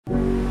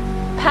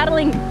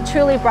Paddling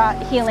truly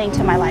brought healing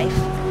to my life.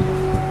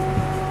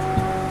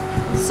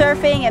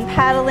 Surfing and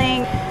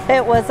paddling,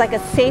 it was like a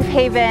safe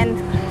haven.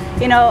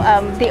 You know,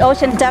 the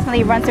ocean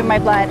definitely runs through my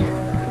blood.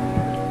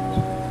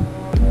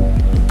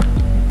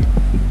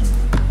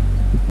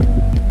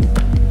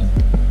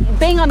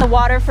 Being on the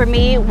water for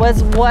me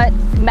was what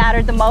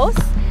mattered the most,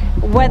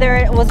 whether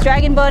it was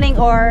dragon boating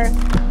or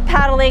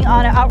paddling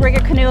on an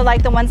outrigger canoe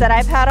like the ones that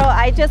I paddle.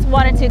 I just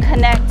wanted to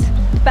connect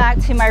back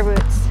to my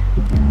roots.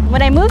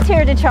 When I moved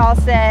here to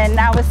Charleston,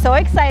 I was so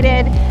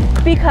excited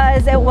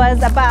because it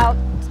was about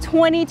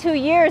 22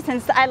 years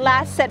since I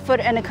last set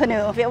foot in a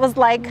canoe. It was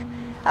like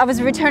I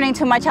was returning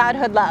to my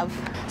childhood love.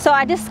 So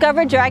I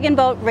discovered dragon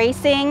boat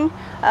racing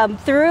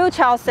through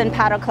Charleston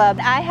Paddle Club.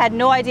 I had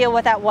no idea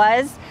what that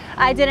was.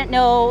 I didn't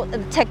know the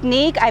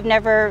technique. I've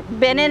never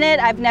been in it.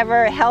 I've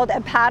never held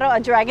a paddle, a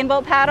dragon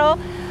boat paddle.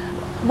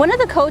 One of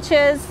the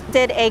coaches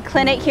did a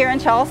clinic here in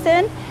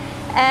Charleston,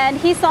 and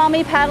he saw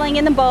me paddling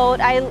in the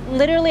boat. I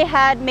literally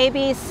had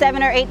maybe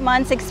 7 or 8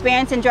 months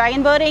experience in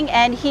dragon boating,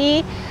 and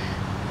he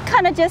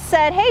kind of just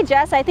said, "Hey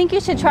Jess, I think you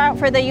should try out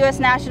for the U.S.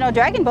 National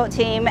Dragon Boat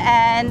Team."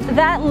 And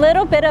that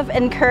little bit of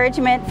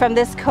encouragement from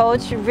this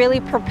coach really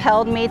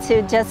propelled me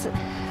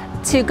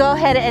to go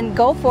ahead and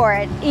go for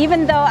it.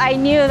 Even though I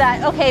knew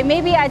that, okay,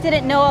 maybe I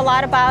didn't know a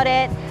lot about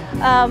it,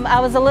 I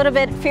was a little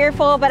bit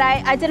fearful, but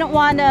I didn't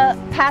want to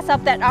pass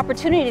up that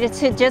opportunity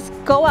to just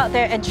go out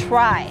there and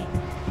try.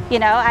 You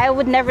know, I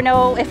would never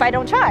know if I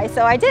don't try,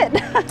 so I did.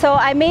 So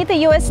I made the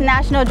U.S.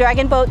 National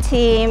Dragon Boat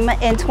Team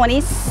in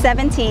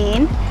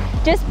 2017.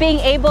 Just being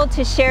able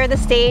to share the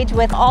stage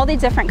with all the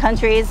different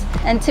countries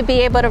and to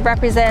be able to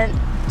represent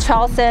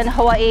Charleston,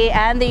 Hawaii,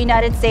 and the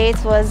United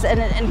States was an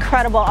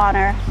incredible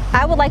honor.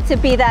 I would like to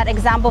be that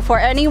example for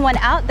anyone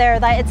out there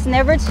that it's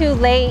never too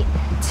late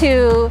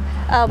to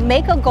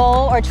make a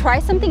goal or try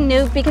something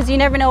new, because you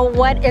never know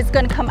what is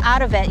going to come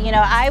out of it. You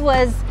know, I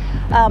was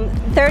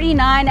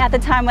 39 at the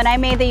time when I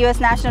made the U.S.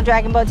 National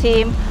Dragon Boat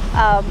Team.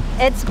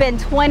 It's been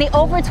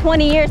over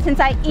 20 years since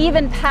I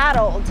even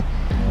paddled.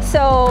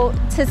 So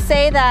to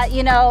say that,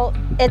 you know,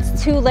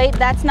 it's too late,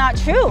 that's not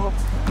true.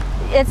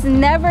 It's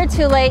never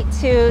too late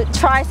to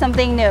try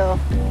something new.